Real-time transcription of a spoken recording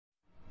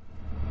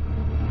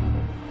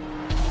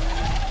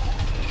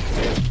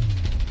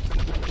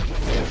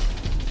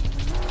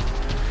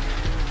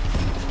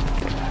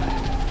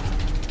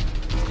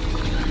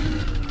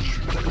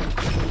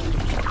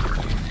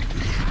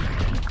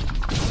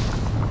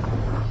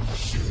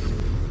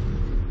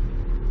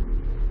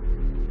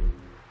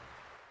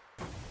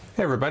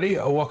Hey everybody,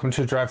 welcome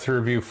to Drive-Thru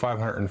Review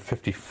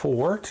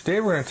 554.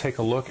 Today we're going to take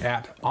a look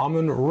at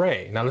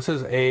Amun-Re. Now this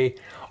is a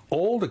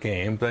old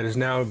game that is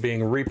now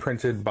being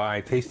reprinted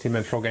by Tasty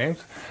Minstrel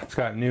Games. It's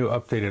got new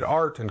updated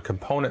art and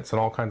components and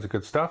all kinds of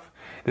good stuff.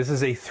 This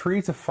is a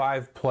 3 to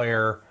 5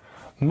 player,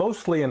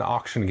 mostly an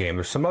auction game.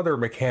 There's some other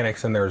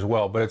mechanics in there as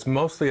well, but it's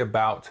mostly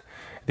about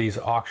these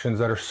auctions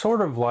that are sort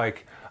of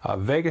like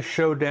Vegas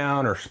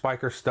Showdown or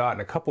Spiker-Stott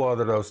and a couple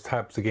other those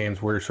types of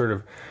games where you're sort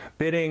of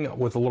bidding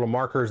with the little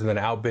markers and then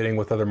outbidding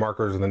with other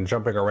markers and then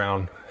jumping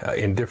around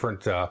in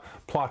different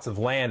plots of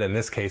land in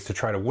this case to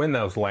try to win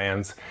those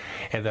lands,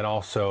 and then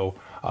also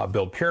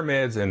build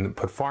pyramids and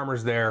put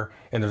farmers there,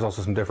 and there's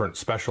also some different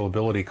special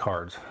ability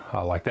cards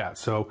like that.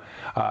 So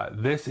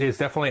this is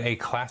definitely a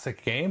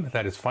classic game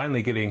that is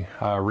finally getting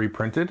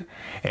reprinted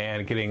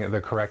and getting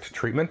the correct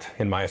treatment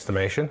in my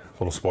estimation. A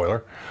little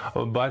spoiler,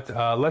 but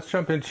let's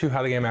jump into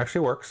how the game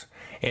actually works,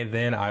 and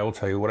then I will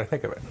tell you what I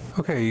think of it.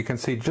 Okay, you can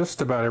see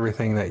just about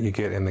everything that you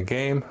get in the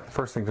game.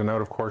 First thing to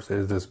note, of course,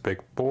 is this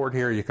big board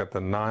here. You got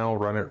the Nile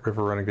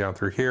River running down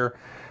through here,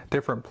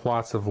 different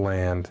plots of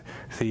land,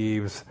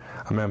 Thebes,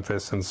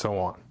 Memphis, and so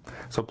on.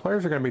 So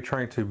players are going to be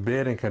trying to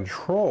bid and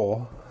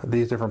control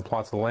these different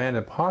plots of land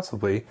and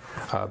possibly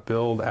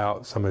build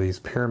out some of these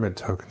pyramid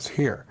tokens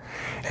here.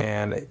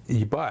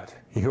 But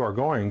you are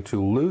going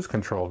to lose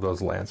control of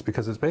those lands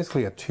because it's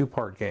basically a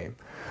two-part game.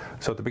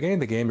 So at the beginning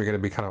of the game, you're going to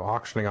be kind of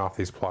auctioning off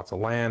these plots of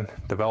land,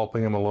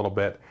 developing them a little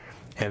bit,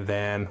 and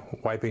then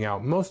wiping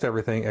out most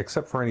everything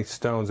except for any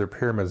stones or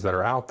pyramids that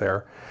are out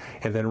there,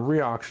 and then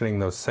re-auctioning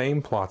those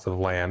same plots of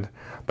land,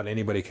 but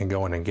anybody can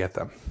go in and get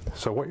them.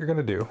 So what you're going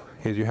to do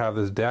is you have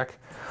this deck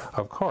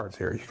of cards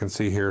here. You can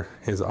see here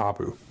is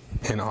Abu,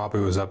 and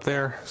Abu is up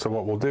there. So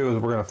what we'll do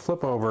is we're going to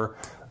flip over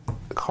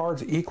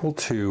cards equal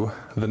to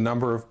the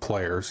number of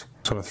players.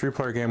 So in a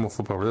 3-player game, we'll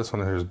flip over this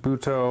one. There's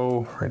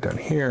Buto right down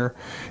here,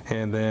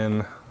 and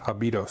then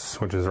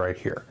Abydos, which is right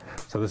here.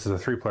 So this is a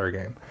 3-player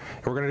game.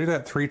 And we're going to do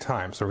that 3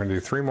 times. So we're going to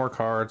do 3 more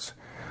cards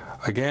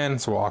again,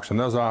 so we'll auction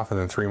those off, and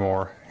then 3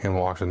 more, and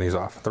we'll auction these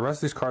off. The rest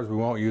of these cards we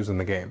won't use in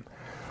the game.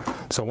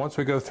 So once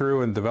we go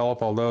through and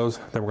develop all those,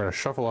 then we're going to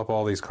shuffle up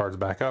all these cards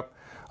back up,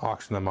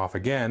 auction them off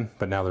again,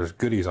 but now there's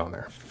goodies on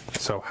there.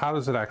 So how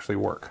does it actually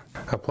work?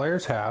 Now,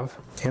 players have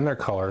in their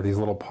color these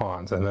little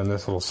pawns, and then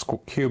this little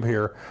cube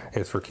here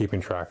is for keeping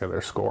track of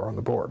their score on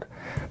the board.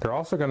 They're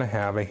also going to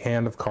have a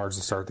hand of cards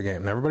to start the game.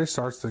 And everybody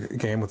starts the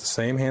game with the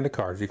same hand of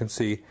cards. You can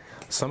see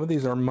some of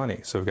these are money.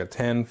 So we've got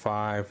 10,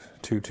 5,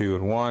 2, 2,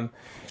 and 1.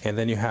 And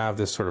then you have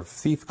this sort of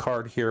thief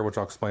card here, which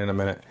I'll explain in a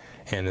minute,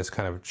 and this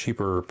kind of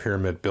cheaper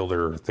pyramid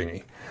builder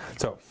thingy.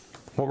 So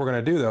what we're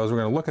going to do, though, is we're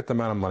going to look at the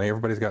amount of money.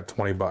 Everybody's got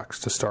 20 bucks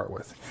to start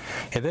with.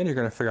 And then you're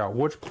going to figure out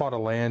which plot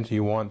of land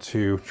you want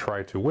to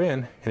try to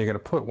win, and you're going to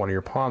put one of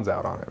your pawns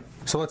out on it.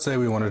 So let's say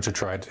we wanted to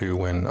try to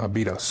win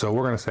Abydos. So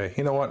we're going to say,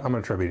 you know what, I'm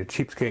going to try to be a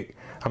cheapskate.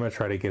 I'm going to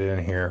try to get it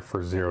in here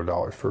for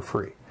 $0 for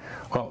free.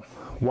 Well,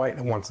 white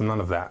wants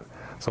none of that.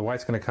 So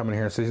white's going to come in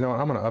here and says, you know what,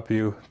 I'm going to up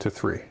you to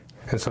 3.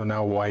 And so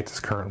now white is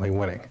currently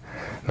winning.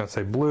 And let's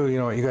say blue, you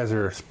know what, you guys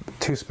are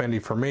too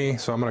spendy for me,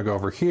 so I'm going to go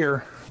over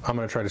here. I'm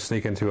going to try to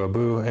sneak into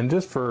Abu, and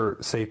just for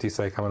safety's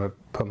sake, I'm going to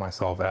put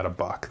myself at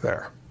 $1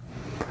 there.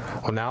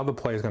 Well, now the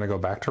play is going to go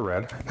back to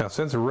red. Now,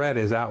 since red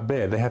is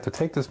outbid, they have to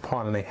take this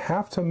pawn and they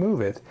have to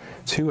move it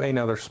to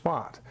another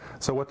spot.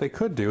 So what they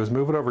could do is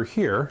move it over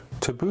here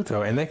to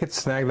Buto, and they could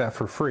snag that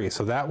for free.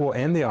 So that will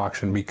end the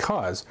auction,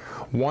 because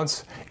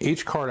once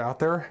each card out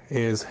there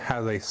has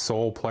a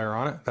sole player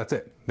on it, that's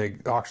it. The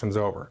auction's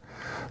over.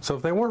 So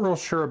if they weren't real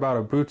sure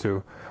about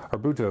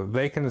Buto,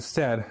 they can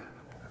instead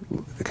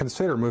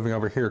consider moving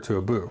over here to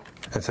Abu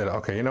and said,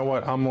 okay, you know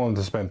what, I'm willing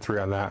to spend 3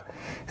 on that.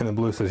 And the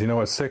blue says, you know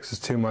what, 6 is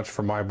too much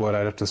for my blood.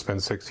 I'd have to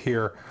spend 6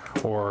 here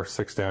or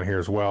 6 down here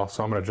as well.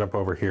 So I'm going to jump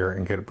over here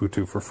and get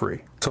Buto for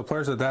free. So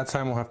players at that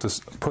time will have to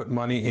put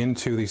money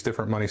into these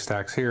different money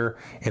stacks here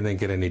and then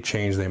get any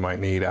change they might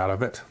need out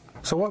of it.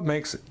 So what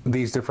makes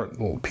these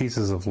different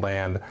pieces of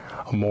land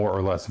more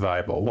or less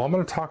valuable? Well, I'm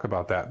going to talk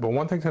about that. But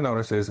one thing to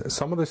notice is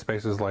some of the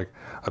spaces like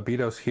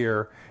Abydos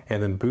here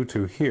and then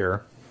Buto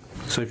here.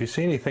 So if you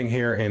see anything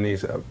here in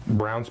these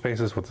brown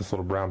spaces with this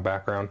little brown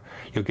background,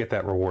 you'll get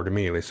that reward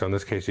immediately. So in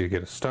this case, you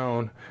get a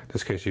stone. In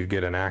this case, you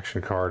get an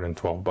action card and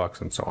 12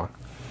 bucks and so on.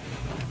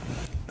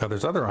 Now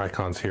there's other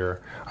icons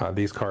here,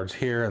 these cards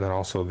here, and then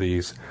also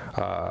these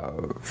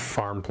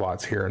farm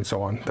plots here and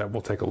so on that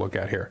we'll take a look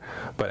at here.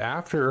 But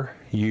after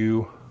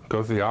you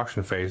go through the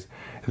auction phase,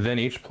 then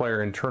each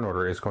player in turn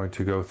order is going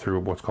to go through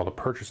what's called a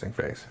purchasing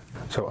phase.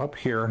 So up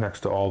here next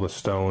to all the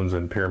stones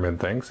and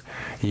pyramid things,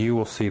 you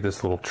will see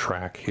this little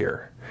track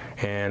here.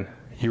 And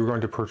you're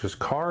going to purchase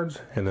cards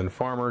and then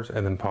farmers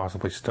and then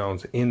possibly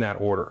stones in that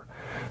order.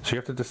 So you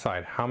have to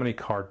decide, how many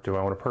cards do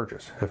I want to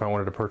purchase? If I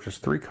wanted to purchase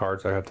 3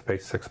 cards, I have to pay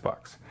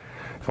 $6.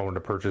 If I wanted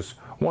to purchase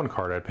 1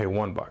 card, I'd pay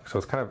 $1. So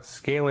it's kind of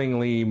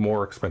scalingly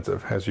more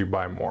expensive as you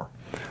buy more.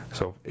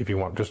 So if you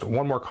want just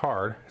one more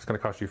card, it's going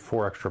to cost you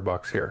 $4 extra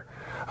here.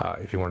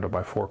 If you wanted to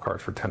buy 4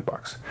 cards for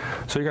 $10.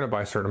 So you're going to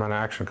buy a certain amount of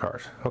action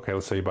cards. Okay,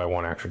 let's say you buy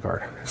 1 action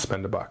card,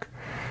 spend $1.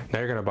 Now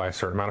you're going to buy a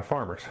certain amount of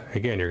farmers.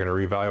 Again, you're going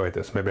to reevaluate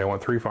this. Maybe I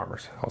want 3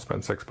 farmers. I'll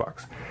spend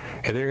 $6.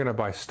 And then you're going to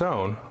buy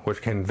stone,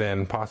 which can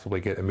then possibly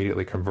get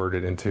immediately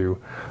converted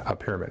into a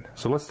pyramid.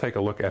 So let's take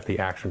a look at the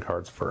action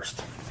cards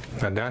first.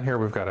 Now down here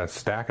we've got a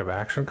stack of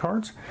action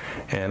cards,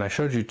 and I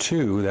showed you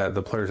 2 that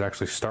the players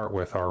actually start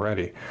with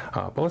already.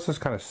 But let's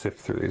just kind of sift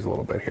through these a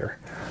little bit here.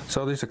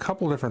 So there's a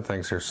couple different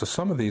things here. So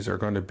some of these are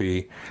going to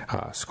be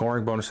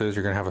scoring bonuses.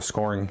 You're going to have a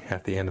scoring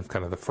at the end of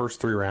kind of the first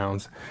 3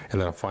 rounds,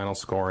 and then a final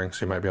scoring.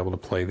 So you might be able to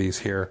play these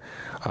here.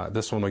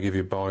 This one will give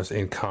you bonus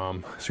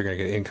income. So you're going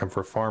to get income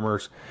for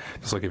farmers.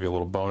 This will give you a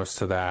little bonus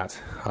to that.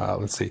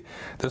 Let's see.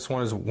 This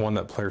one is one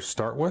that players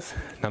start with.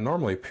 Now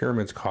normally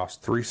pyramids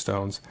cost 3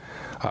 stones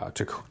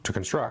to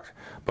construct,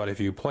 but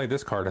if you play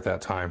this card at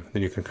that time,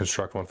 then you can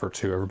construct one for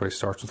 2. Everybody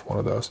starts with one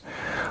of those.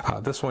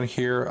 This one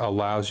here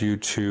allows you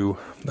to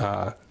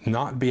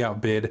not be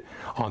outbid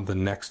on the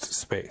next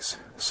space.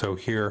 So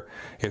here,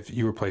 if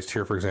you were placed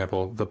here, for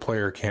example, the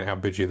player can't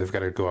outbid you. They've got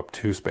to go up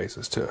 2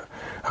 spaces to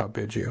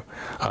outbid you.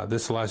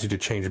 This allows you to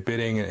change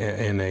bidding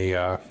in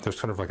there's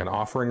kind of like an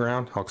offering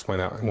round. I'll explain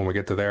that when we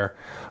get to there.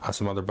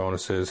 Some other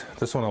bonuses.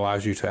 This one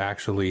allows you to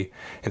actually,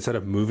 instead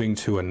of moving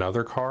to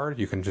another card,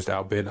 you can just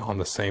outbid on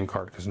the same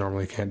card, because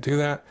normally you can't do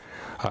that.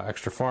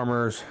 Extra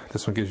farmers.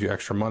 This one gives you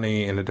extra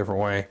money in a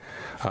different way.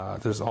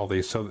 There's all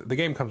these. So the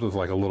game comes with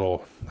like a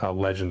little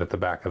legend at the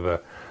back of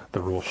the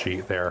rule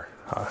sheet there.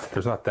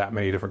 There's not that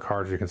many different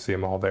cards. You can see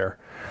them all there.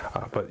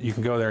 But you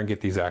can go there and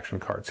get these action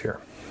cards here.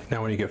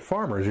 Now when you get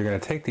farmers, you're going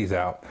to take these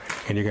out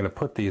and you're going to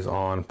put these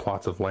on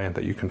plots of land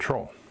that you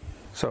control.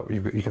 So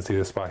you can see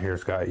this spot here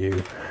has got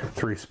you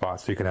 3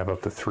 spots, so you can have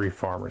up to 3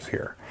 farmers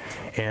here.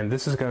 And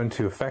this is going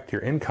to affect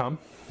your income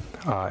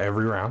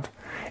every round,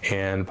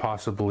 and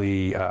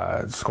possibly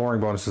scoring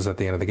bonuses at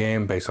the end of the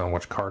game based on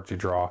which cards you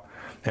draw.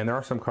 And there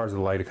are some cards that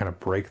allow you to kind of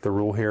break the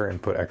rule here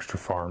and put extra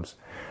farms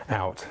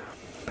out,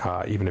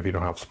 even if you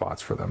don't have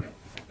spots for them.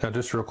 Now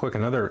just real quick,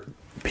 another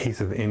piece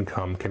of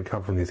income can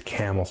come from these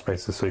camel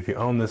spaces. So if you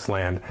own this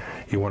land,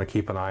 you want to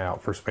keep an eye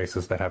out for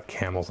spaces that have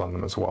camels on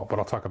them as well. But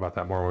I'll talk about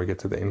that more when we get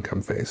to the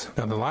income phase.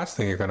 Now the last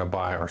thing you're going to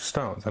buy are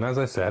stones. And as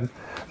I said,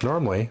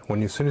 normally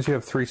as soon as you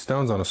have 3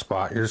 stones on a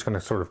spot, you're just going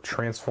to sort of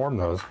transform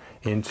those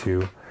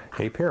into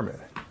a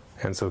pyramid.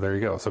 And so there you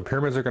go. So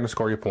pyramids are going to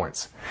score you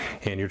points,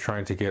 and you're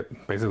trying to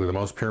get basically the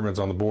most pyramids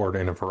on the board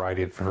in a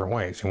variety of different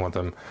ways. You want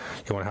to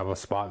have a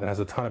spot that has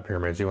a ton of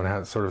pyramids. You want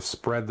to sort of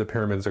spread the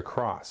pyramids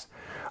across.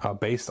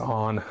 Based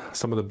on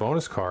some of the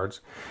bonus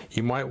cards,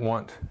 you might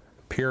want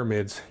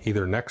pyramids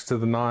either next to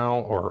the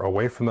Nile or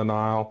away from the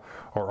Nile,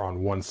 or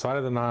on one side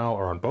of the Nile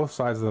or on both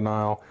sides of the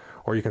Nile.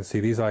 Or you can see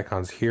these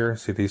icons here.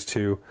 See these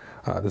 2,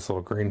 this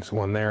little green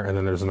one there, and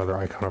then there's another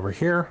icon over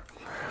here,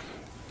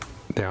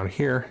 down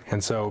here.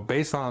 And so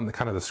based on the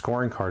kind of the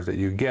scoring cards that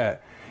you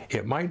get,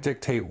 it might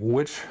dictate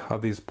which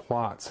of these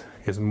plots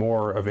is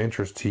more of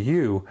interest to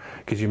you,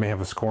 because you may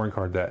have a scoring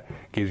card that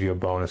gives you a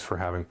bonus for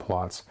having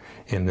plots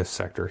in this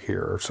sector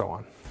here, or so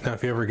on. Now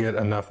if you ever get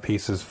enough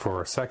pieces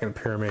for a second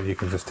pyramid, you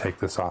can just take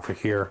this off of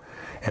here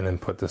and then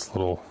put this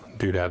little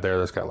doodad there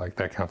that's got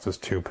that counts as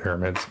 2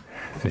 pyramids.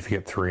 And if you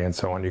get 3 and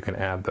so on, you can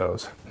add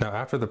those. Now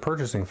after the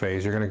purchasing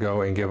phase, you're going to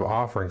go and give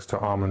offerings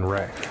to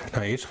Amun-Re.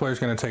 Now each player is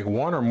going to take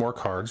 1 or more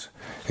cards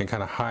and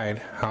kind of hide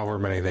however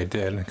many they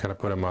did and kind of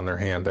put them on their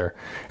hand there,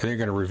 and then you're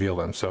going to reveal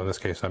them. So in this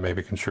case, I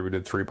maybe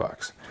contributed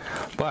 $3.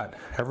 But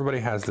everybody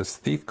has this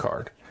thief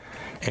card,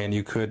 and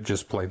you could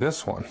just play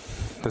this one.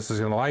 This is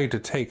going to allow you to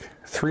take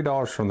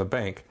 $3 from the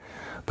bank,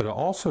 but it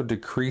also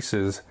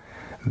decreases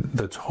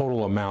the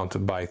total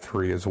amount by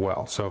 3 as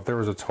well. So if there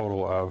was a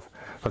total of,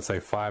 let's say,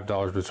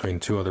 $5 between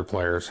 2 other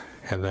players,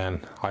 and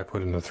then I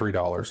put in the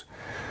 $3,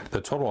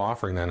 the total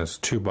offering then is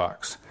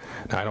 $2.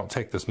 Now I don't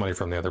take this money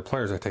from the other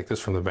players, I take this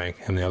from the bank,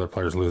 and the other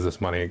players lose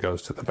this money, it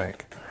goes to the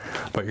bank.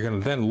 But you're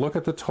going to then look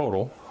at the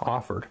total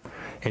offered,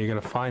 and you're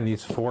going to find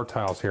these 4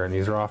 tiles here, and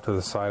these are off to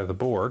the side of the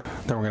board.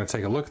 Then we're going to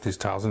take a look at these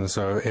tiles, and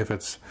so if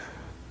it's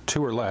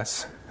 2 or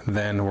less,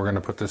 then we're going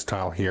to put this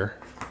tile here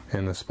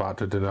in the spot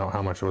to denote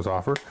how much it was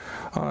offered.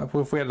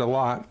 If we had a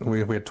lot, we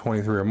had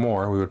 23 or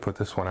more, we would put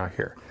this one out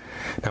here.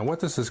 Now what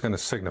this is going to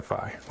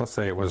signify, let's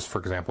say it was, for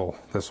example,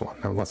 this one.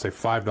 Now, let's say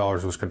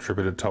 $5 was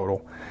contributed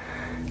total.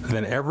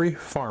 Then every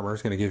farmer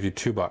is going to give you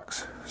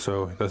 $2.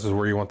 So this is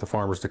where you want the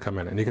farmers to come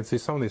in. And you can see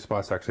some of these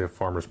spots actually have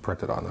farmers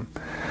printed on them.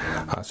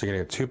 So you're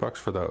going to get $2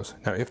 for those.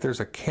 Now if there's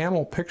a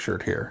camel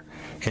pictured here,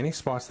 any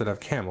spots that have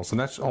camels, and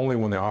that's only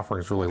when the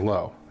offering is really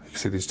low. You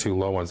see these 2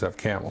 low ones that have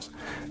camels.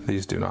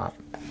 These do not.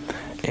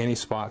 Any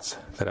spots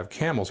that have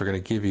camels are going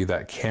to give you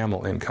that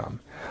camel income.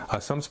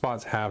 Some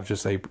spots have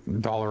just a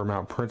dollar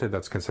amount printed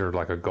that's considered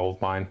like a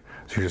gold mine,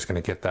 so you're just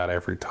going to get that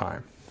every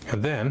time.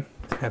 And then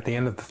at the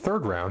end of the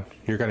 3rd round,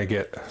 you're going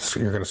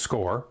to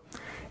score,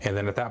 And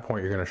then at that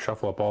point, you're going to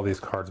shuffle up all these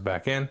cards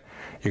back in.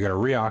 You're going to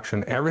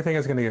re-auction. Everything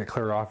is going to get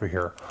cleared off of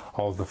here.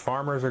 All of the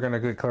farmers are going to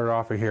get cleared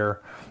off of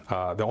here.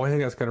 The only thing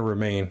that's going to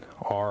remain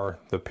are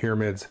the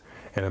pyramids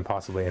and then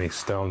possibly any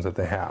stones that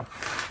they have.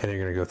 And then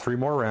you're going to go 3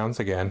 more rounds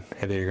again,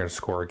 and then you're going to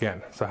score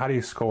again. So how do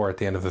you score at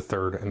the end of the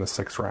 3rd and the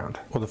 6th round?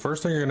 Well, the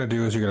first thing you're going to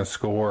do is you're going to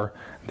score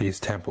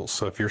these temples.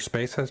 So if your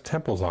space has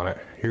temples on it,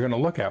 you're going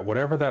to look at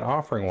whatever that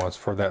offering was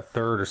for that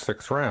 3rd or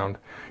 6th round.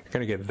 You're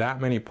going to get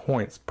that many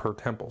points per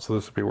temple. So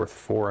this would be worth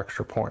 4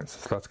 extra points.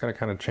 So that's going to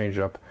kind of change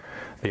up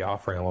the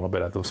offering a little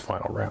bit at those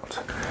final rounds.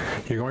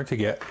 You're going to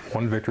get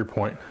 1 victory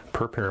point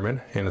per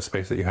pyramid in the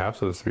space that you have.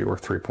 So this would be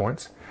worth 3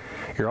 points.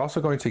 You're also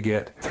going to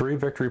get 3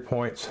 victory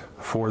points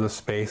for the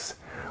space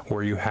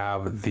where you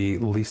have the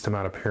least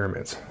amount of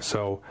pyramids.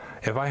 So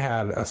if I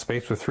had a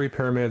space with 3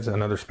 pyramids,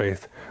 another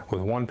space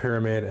with 1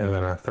 pyramid, and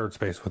then a 3rd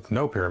space with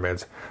no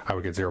pyramids, I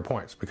would get 0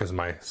 points because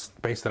my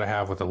space that I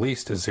have with the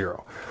least is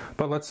 0.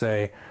 But let's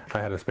say I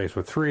had a space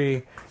with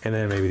 3, and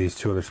then maybe these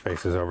 2 other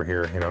spaces over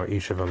here,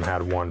 each of them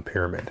had 1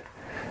 pyramid.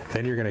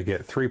 Then you're going to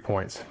get 3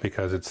 points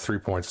because it's 3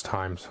 points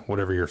times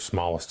whatever your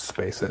smallest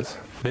space is.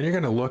 Then you're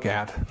going to look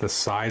at the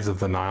sides of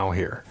the Nile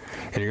here,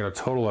 and you're going to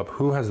total up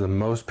who has the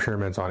most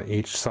pyramids on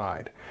each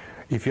side.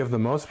 If you have the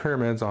most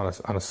pyramids on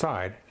a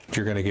side,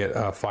 you're going to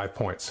get 5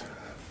 points.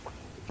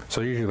 So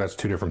usually that's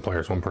 2 different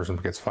players. One person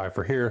gets 5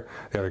 for here,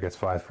 the other gets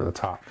 5 for the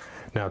top.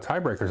 Now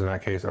tiebreakers in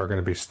that case are going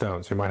to be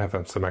stones. You might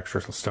have some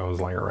extra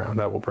stones laying around.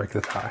 That will break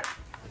the tie.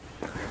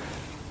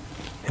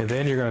 And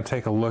then you're going to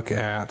take a look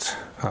at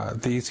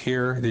these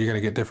here. You're going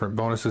to get different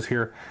bonuses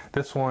here.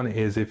 This one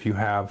is if you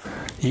have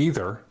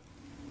either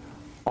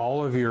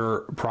all of your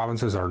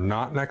provinces are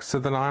not next to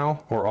the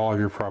Nile or all of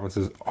your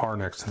provinces are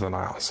next to the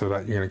Nile. So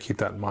that you're going to keep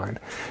that in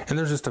mind. And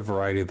there's just a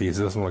variety of these.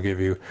 This one will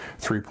give you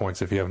 3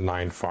 points if you have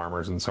 9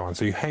 farmers and so on.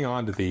 So you hang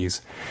on to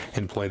these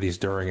and play these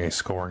during a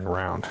scoring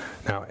round.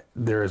 Now,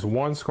 there is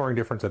one scoring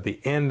difference at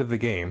the end of the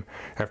game.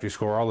 After you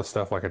score all the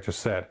stuff like I just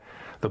said,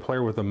 the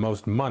player with the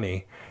most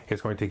money is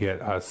going to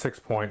get 6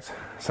 points,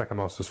 second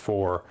most is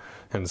 4,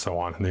 and so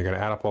on. And you're going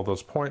to add up all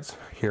those points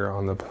here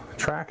on the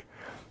track,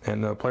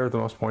 and the player with the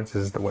most points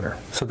is the winner.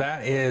 So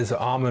that is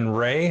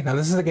Amun-Re. Now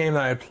this is a game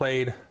that I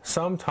played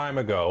some time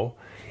ago,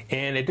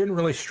 and it didn't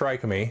really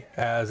strike me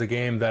as a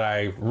game that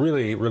I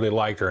really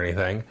liked or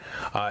anything.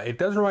 It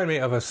does remind me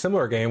of a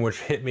similar game which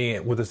hit me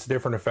with this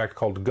different effect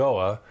called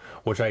Goa,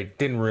 which I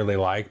didn't really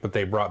like, but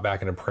they brought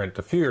back into print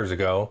a few years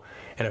ago,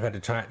 and I've had the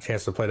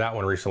chance to play that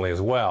one recently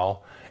as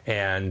well,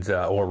 and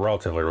or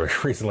relatively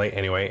recently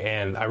anyway,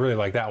 and I really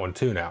like that one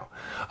too now.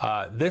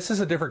 This is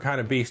a different kind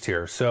of beast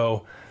here,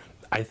 so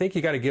I think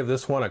you got to give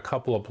this one a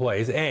couple of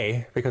plays.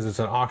 A, because it's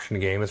an auction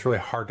game, it's really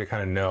hard to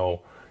kind of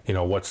know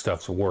what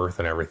stuff's worth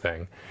and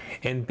everything.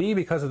 And B,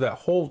 because of that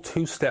whole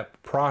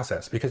 2-step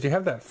process, because you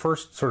have that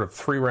first sort of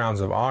 3 rounds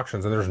of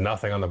auctions and there's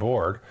nothing on the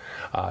board.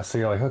 So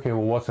you're like, okay,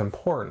 well, what's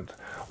important?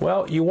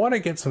 Well, you want to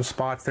get some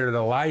spots there that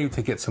allow you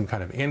to get some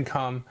kind of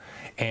income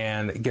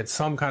and get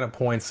some kind of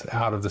points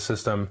out of the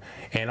system,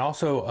 and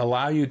also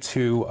allow you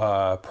to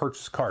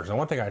purchase cards. And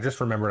one thing I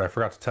just remembered I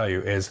forgot to tell you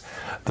is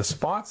the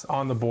spots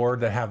on the board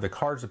that have the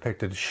cards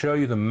depicted show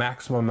you the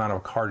maximum amount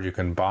of cards you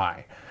can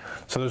buy.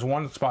 So there's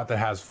one spot that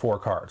has 4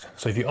 cards.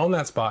 So if you own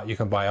that spot, you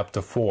can buy up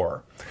to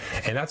 4.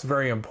 And that's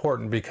very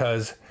important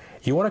because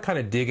you want to kind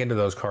of dig into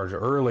those cards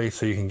early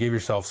so you can give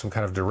yourself some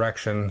kind of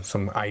direction,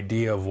 some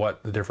idea of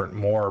what the different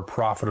more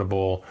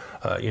profitable,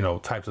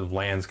 types of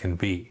lands can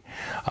be.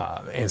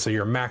 And so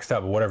you're maxed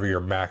out whatever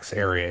your max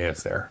area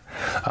is there.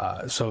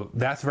 So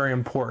that's very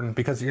important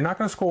because you're not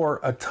going to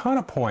score a ton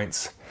of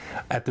points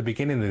at the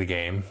beginning of the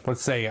game.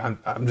 Let's say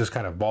I'm just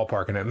kind of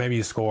ballparking it. Maybe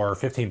you score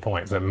 15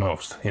 points at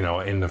most,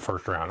 in the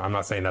first round. I'm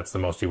not saying that's the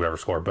most you would ever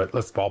score, but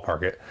let's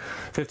ballpark it.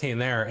 15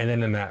 there, and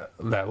then in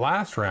that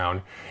last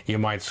round, you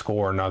might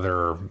score another,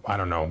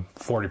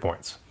 40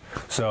 points.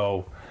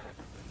 So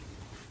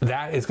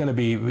that is going to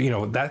be,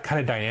 that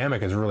kind of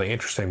dynamic is really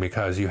interesting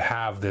because you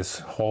have this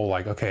whole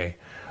okay,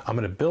 I'm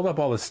going to build up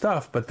all this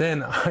stuff, but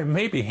then I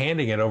may be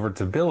handing it over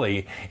to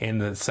Billy in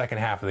the second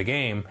half of the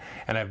game,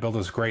 and I've built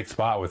this great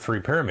spot with 3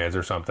 pyramids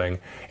or something,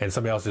 and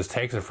somebody else just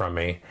takes it from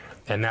me,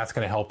 and that's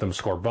going to help them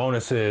score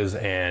bonuses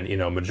and,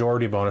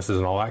 majority bonuses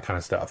and all that kind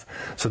of stuff.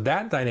 So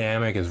that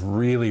dynamic is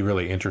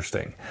really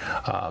interesting.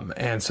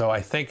 And so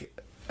I think,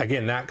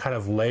 again, that kind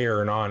of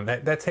layering on,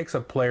 that takes a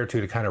play or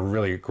two to kind of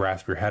really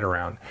grasp your head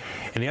around.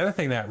 And the other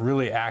thing that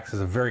really acts as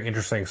a very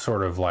interesting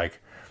sort of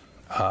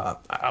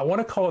I want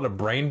to call it a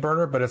brain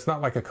burner, but it's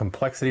not like a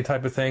complexity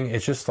type of thing.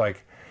 It's just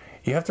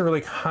you have to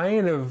really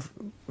kind of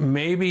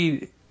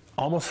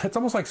it's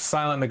almost like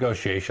silent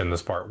negotiation,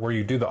 this part, where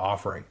you do the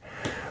offering.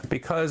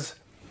 Because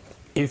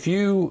if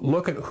you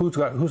look at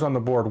who's on the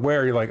board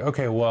where, you're like,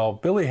 okay, well,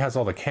 Billy has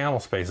all the camel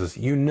spaces.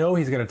 He's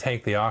going to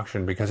take the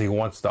auction because he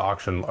wants the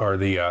auction, or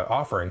the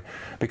offering,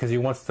 because he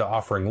wants the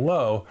offering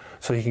low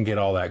so he can get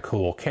all that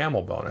cool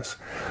camel bonus.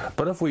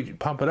 But if we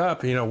pump it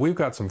up, we've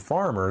got some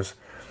farmers,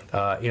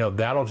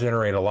 that'll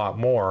generate a lot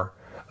more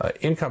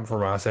income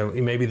from us, and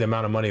maybe the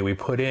amount of money we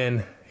put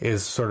in,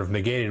 is sort of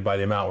negated by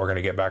the amount we're going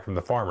to get back from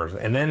the farmers.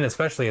 And then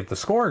especially at the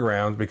scoring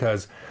rounds,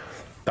 because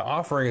the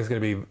offering is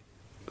going to be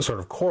sort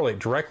of correlate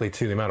directly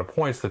to the amount of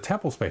points the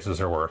temple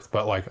spaces are worth.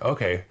 But like,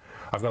 okay,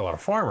 I've got a lot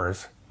of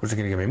farmers, which is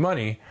going to give me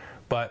money,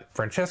 but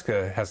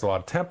Francesca has a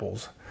lot of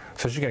temples,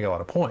 so she's going to get a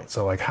lot of points.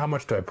 So like, how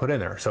much do I put in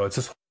there? So it's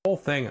this whole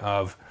thing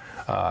of,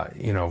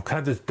 you know, kind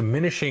of this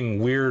diminishing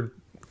weird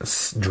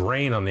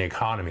drain on the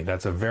economy.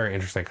 That's a very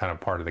interesting kind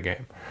of part of the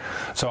game.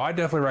 So I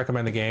definitely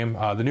recommend the game.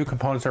 The new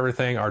components,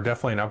 everything, are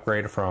definitely an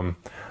upgrade from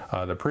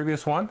the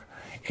previous one.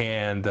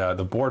 And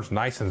the board's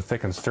nice and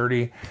thick and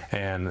sturdy,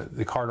 and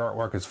the card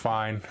artwork is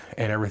fine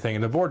and everything.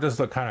 And the board does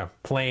look kind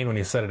of plain when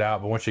you set it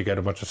out, but once you get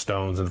a bunch of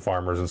stones and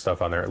farmers and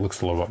stuff on there, it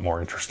looks a little bit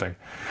more interesting.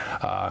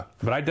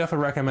 But I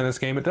definitely recommend this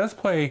game. It does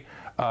play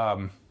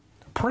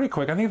pretty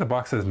quick. I think the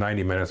box says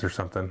 90 minutes or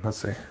something. Let's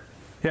see.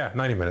 Yeah,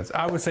 90 minutes.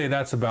 I would say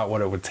that's about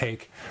what it would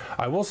take.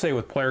 I will say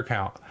with player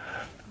count,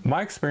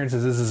 my experience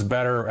is this is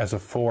better as a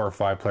 4 or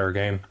 5 player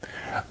game.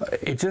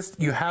 It just,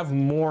 you have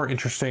more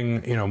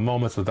interesting, you know,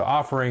 moments with the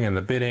offering and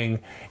the bidding,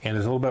 and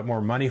there's a little bit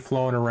more money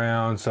flowing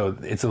around, so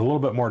it's a little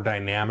bit more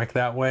dynamic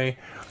that way.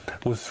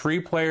 With 3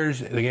 players,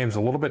 the game's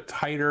a little bit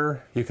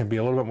tighter. You can be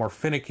a little bit more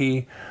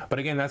finicky, but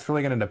again, that's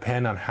really going to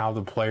depend on how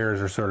the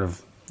players are sort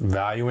of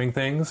valuing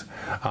things.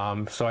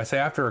 So I say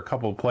after a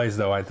couple of plays,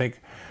 though, I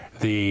think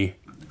the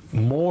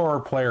more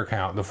player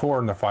count, the 4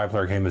 and the 5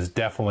 player game is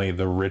definitely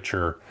the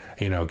richer,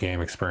 you know, game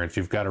experience.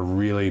 You've got to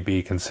really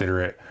be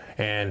considerate,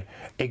 and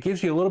it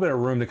gives you a little bit of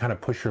room to kind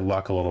of push your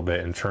luck a little bit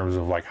in terms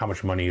of like how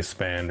much money you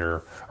spend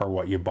or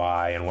what you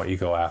buy and what you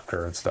go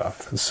after and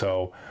stuff.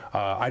 So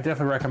I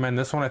definitely recommend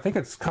this one. I think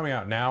it's coming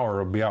out now or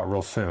it'll be out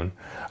real soon.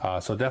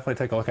 So definitely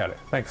take a look at it.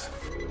 Thanks.